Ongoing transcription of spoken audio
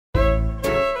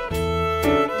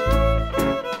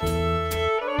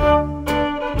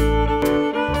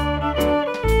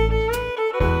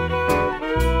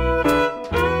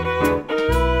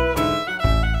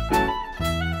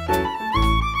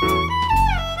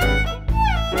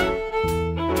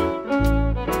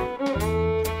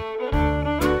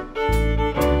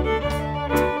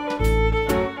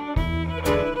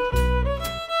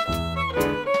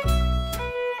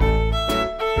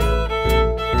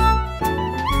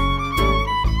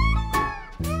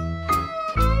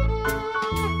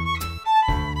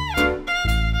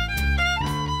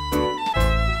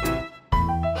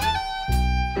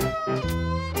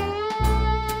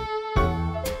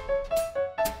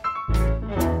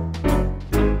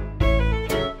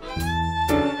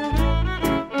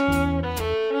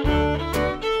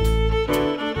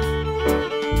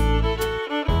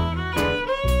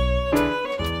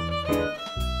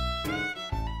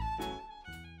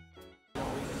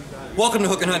Welcome to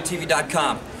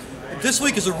HookandHuntTV.com. This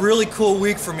week is a really cool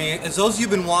week for me. As those of you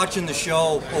who've been watching the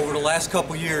show over the last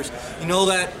couple years, you know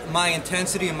that my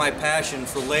intensity and my passion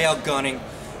for layout gunning,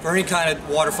 for any kind of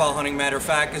waterfowl hunting, matter of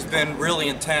fact, has been really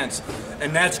intense.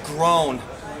 And that's grown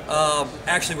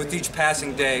actually with each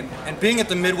passing day. And being at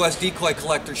the Midwest Decoy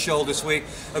Collectors show this week,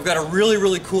 I've got a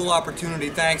really cool opportunity,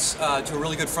 thanks to a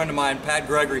really good friend of mine, Pat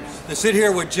Gregory, to sit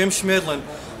here with Jim Schmiedlin,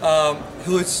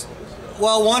 who is,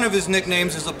 well, one of his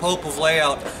nicknames is the Pope of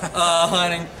Layout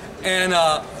hunting. And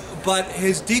but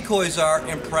his decoys are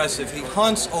impressive. He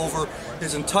hunts over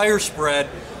his entire spread,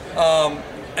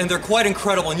 and they're quite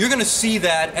incredible. And you're going to see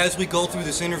that as we go through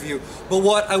this interview. But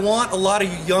what I want a lot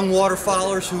of you young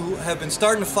waterfowlers who have been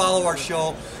starting to follow our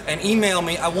show and email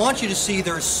me, I want you to see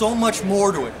there's so much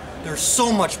more to it. There's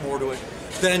so much more to it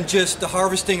than just the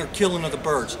harvesting or killing of the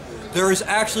birds. There is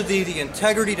actually the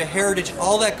integrity, the heritage,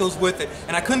 all that goes with it.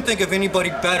 And I couldn't think of anybody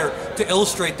better to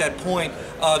illustrate that point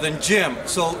than Jim.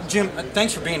 So, Jim,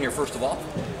 thanks for being here, first of all.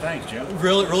 Thanks, Jim.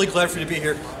 Really glad for you to be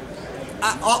here.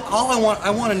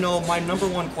 I want to know, my number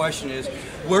one question is,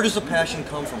 where does the passion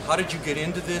come from? How did you get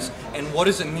into this, and what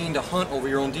does it mean to hunt over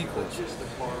your own decoys?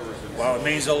 Well, it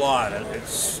means a lot.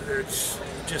 It's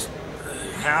just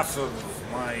half of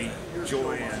my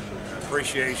joy and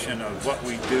appreciation of what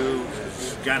we do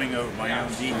is gunning over my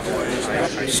own decoys.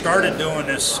 I started doing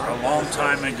this a long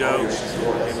time ago.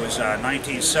 It was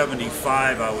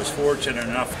 1975. I was fortunate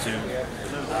enough to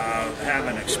have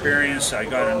an experience. I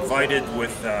got invited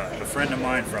with a friend of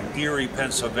mine from Erie,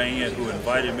 Pennsylvania, who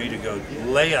invited me to go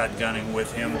layout gunning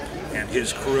with him and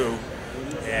his crew.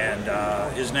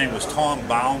 And his name was Tom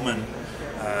Bauman.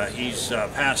 He's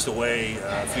passed away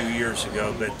a few years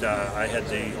ago, but I had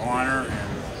the honor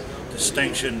and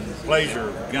distinction, pleasure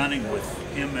of gunning with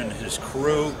him and his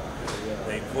crew.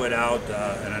 They put out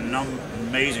an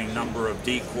amazing number of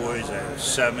decoys,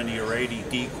 70 or 80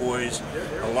 decoys.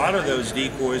 A lot of those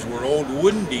decoys were old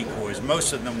wooden decoys.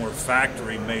 Most of them were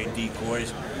factory-made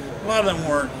decoys. A lot of them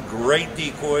weren't great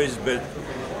decoys, but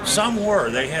some were.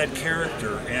 They had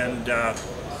character, and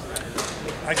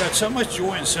I got so much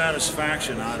joy and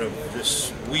satisfaction out of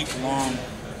this week-long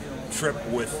trip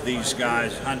with these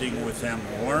guys, hunting with them,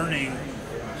 learning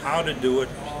how to do it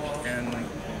and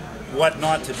what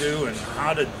not to do and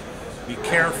how to be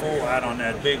careful out on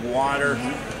that big water.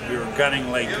 We were gunning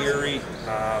Lake Erie.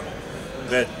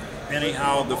 But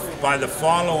anyhow, by the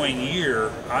following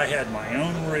year, I had my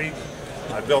own rig.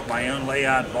 I built my own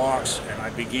layout box, and I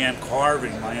began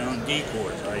carving my own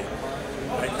decoys. I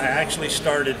actually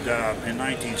started in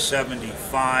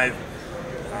 1975.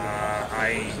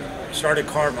 I started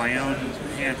carving my own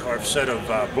hand-carved set of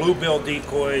bluebill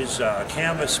decoys,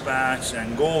 canvasbacks,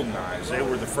 and golden eyes. They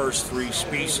were the first three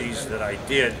species that I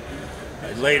did.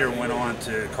 I later went on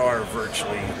to carve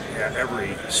virtually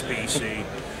every species,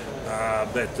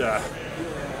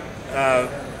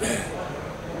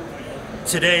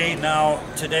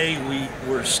 today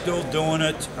we're still doing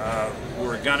it.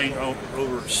 We're gunning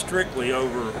strictly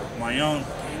over my own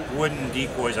wooden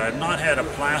decoys. I've not had a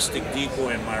plastic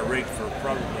decoy in my rig for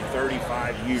probably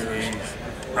 35 years.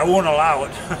 Jeez. I won't allow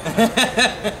it.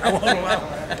 I won't allow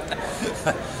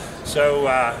it. So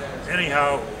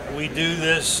anyhow, we do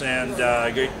this and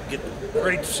get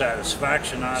great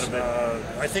satisfaction out of it.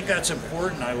 I think that's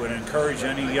important. I would encourage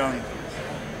any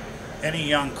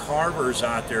young carvers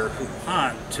out there who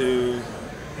hunt to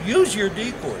use your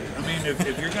decoys. I mean,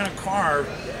 if you're going to carve,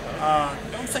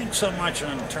 don't think so much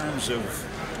in terms of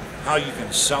how you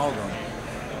can sell them.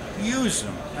 Use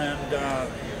them, and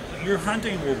your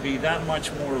hunting will be that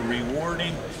much more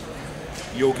rewarding.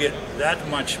 You'll get that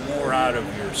much more out of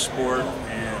your sport,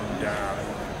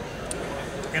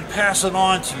 and pass it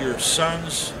on to your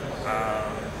sons.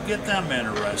 Get them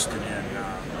interested in.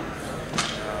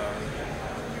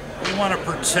 We want to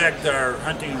protect our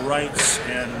hunting rights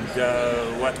and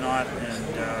whatnot,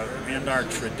 and our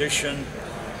tradition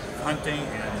of hunting.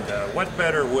 And what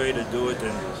better way to do it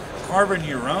than carving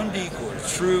your own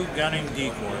decoys, true gunning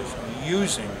decoys,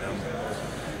 using them,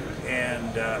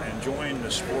 and enjoying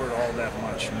the sport all that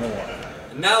much more.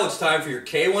 And now it's time for your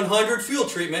K100 fuel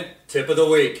treatment tip of the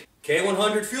week.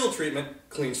 K100 fuel treatment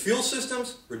cleans fuel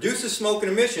systems, reduces smoke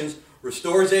and emissions,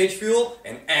 restores aged fuel,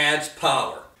 and adds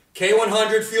power.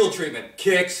 K100 fuel treatment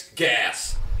kicks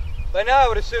gas. By now I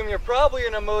would assume you're probably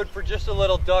in a mood for just a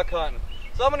little duck hunting.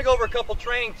 So I'm going to go over a couple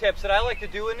training tips that I like to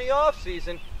do in the off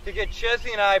season to get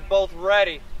Chesney and I both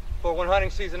ready for when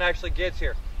hunting season actually gets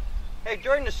here. Hey,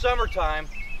 during the summertime,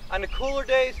 on the cooler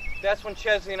days, that's when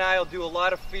Chesney and I will do a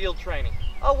lot of field training.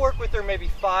 I'll work with her maybe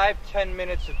 5-10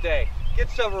 minutes a day. Get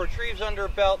several retrieves under her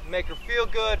belt, make her feel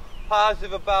good,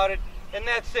 positive about it, and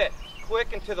that's it.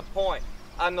 quick and to the point.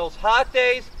 On those hot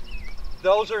days,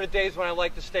 those are the days when I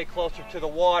like to stay closer to the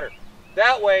water.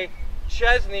 That way,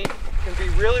 Chesney can be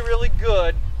really, really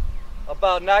good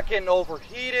about not getting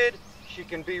overheated. She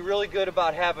can be really good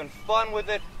about having fun with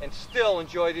it and still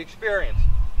enjoy the experience.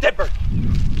 Dead bird!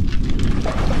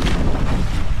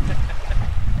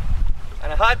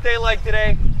 On a hot day like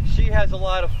today, she has a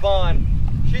lot of fun.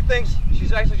 She thinks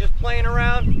she's actually just playing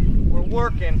around. We're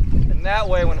working, and that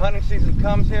way when hunting season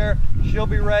comes here, she'll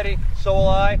be ready, so will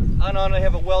I. I not only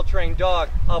have a well-trained dog,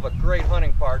 I'll have a great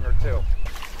hunting partner too.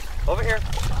 Over here.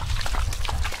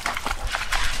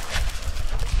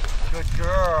 Good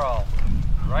girl.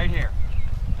 Right here.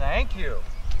 Thank you.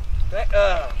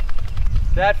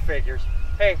 That figures.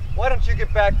 Hey, why don't you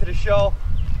get back to the show?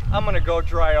 I'm gonna go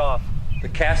dry off. The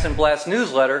Cast and Blast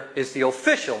newsletter is the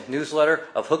official newsletter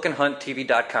of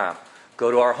hookandhunttv.com. Go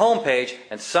to our homepage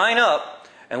and sign up,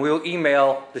 and we will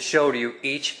email the show to you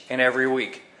each and every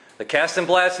week. The Cast and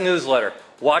Blast newsletter.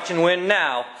 Watch and win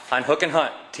now on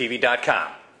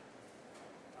hookandhunttv.com.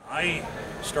 I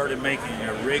started making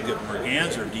a rig of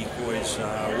merganser decoys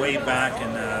way back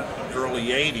in the early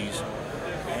 80s.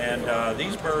 And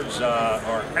these birds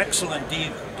are excellent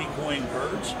decoying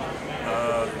birds.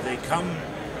 They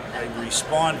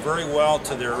respond very well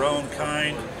to their own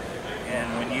kind.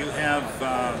 And when you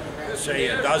have, say,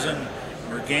 a dozen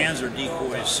merganser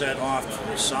decoys set off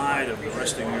to the side of the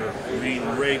rest of your main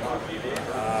rig,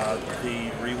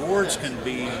 the rewards can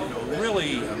be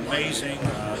really amazing.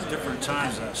 Different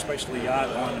times, especially out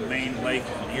on the main lake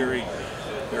in Erie,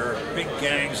 there are big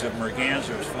gangs of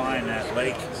mergansers flying that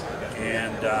lake.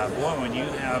 And boy, when you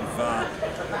have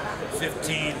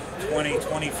 15, 20,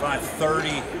 25,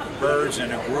 30 birds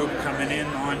in a group coming in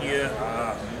on you,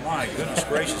 my goodness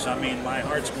gracious, I mean, my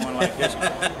heart's going like this.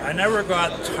 I never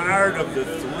got tired of the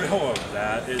thrill of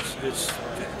that. It's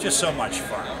just so much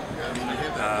fun.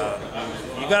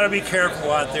 You got to be careful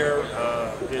out there.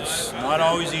 It's not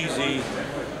always easy,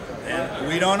 and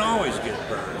we don't always get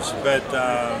birds, but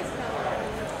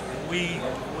we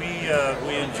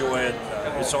enjoy it.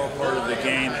 It's all part of the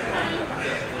game.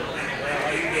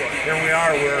 Here we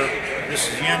are. This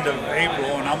is the end of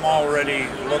April, and I'm already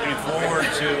looking forward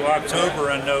to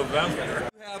October and November.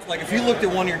 Like, if you looked at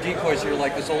one of your decoys here,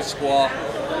 like this old squaw,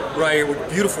 right here, with a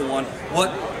beautiful one,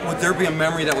 what would there be a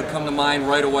memory that would come to mind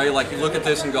right away? Like, you look at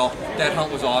this and go, that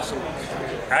hunt was awesome.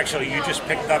 Actually, you just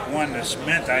picked up one that's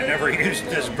mint. I never used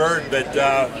this bird, but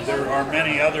there are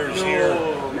many others here.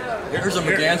 Here's a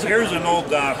merganser. Here's an old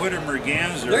hooded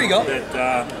merganser. There you go. That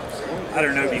I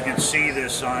don't know if you can see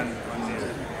this on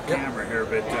the camera here,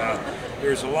 but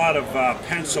there's a lot of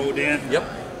penciled in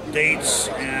dates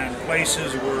and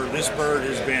places where this bird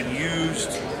has been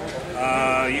used.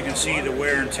 You can see the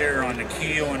wear and tear on the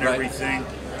keel and everything.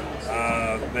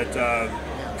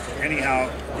 Anyhow,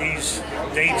 these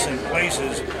dates and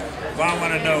places, if I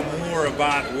want to know more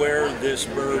about where this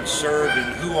bird served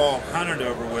and who all hunted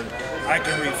over with, I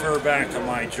can refer back to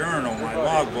my journal, my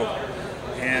logbook,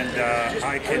 and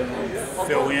I can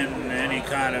fill in any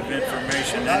kind of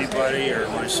information anybody or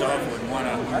myself would want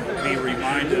to be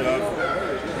reminded of,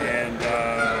 and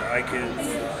I can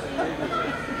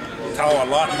tell a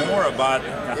lot more about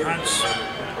the hunts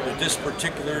that this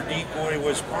particular decoy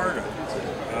was part of.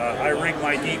 I rig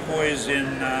my decoys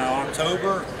in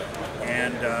October,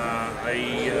 and I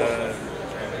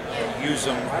use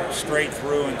them straight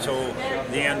through until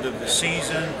the end of the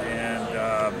season, and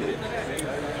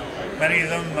many of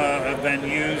them have been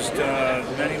used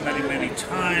many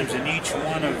times in each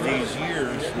one of these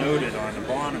years noted on the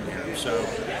bottom here. So,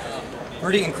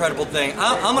 pretty incredible thing.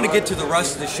 I'm going to get to the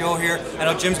rest of the show here. I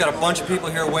know Jim's got a bunch of people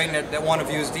here waiting that want to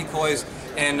view his decoys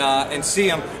and see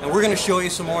them, and we're going to show you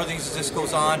some more of these as this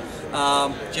goes on.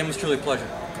 Jim, it's truly a pleasure.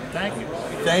 Thank you.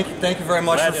 Thank you very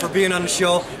much for being on the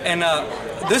show. And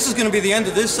this is going to be the end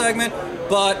of this segment,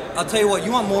 but I'll tell you what,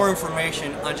 you want more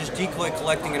information on just decoy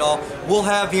collecting at all, we'll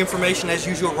have the information as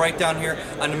usual right down here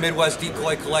on the Midwest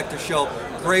Decoy Collectors Show.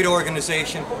 Great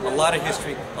organization, a lot of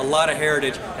history, a lot of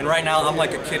heritage, and right now I'm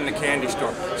like a kid in a candy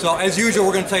store. So as usual,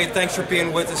 we're going to tell you thanks for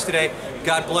being with us today.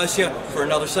 God bless you for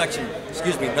another segment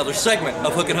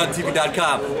of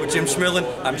hookandhunttv.com. With Jim Schmiedlin,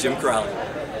 I'm Jim Crowley.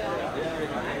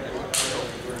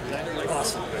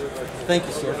 Awesome. Thank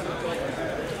you, sir.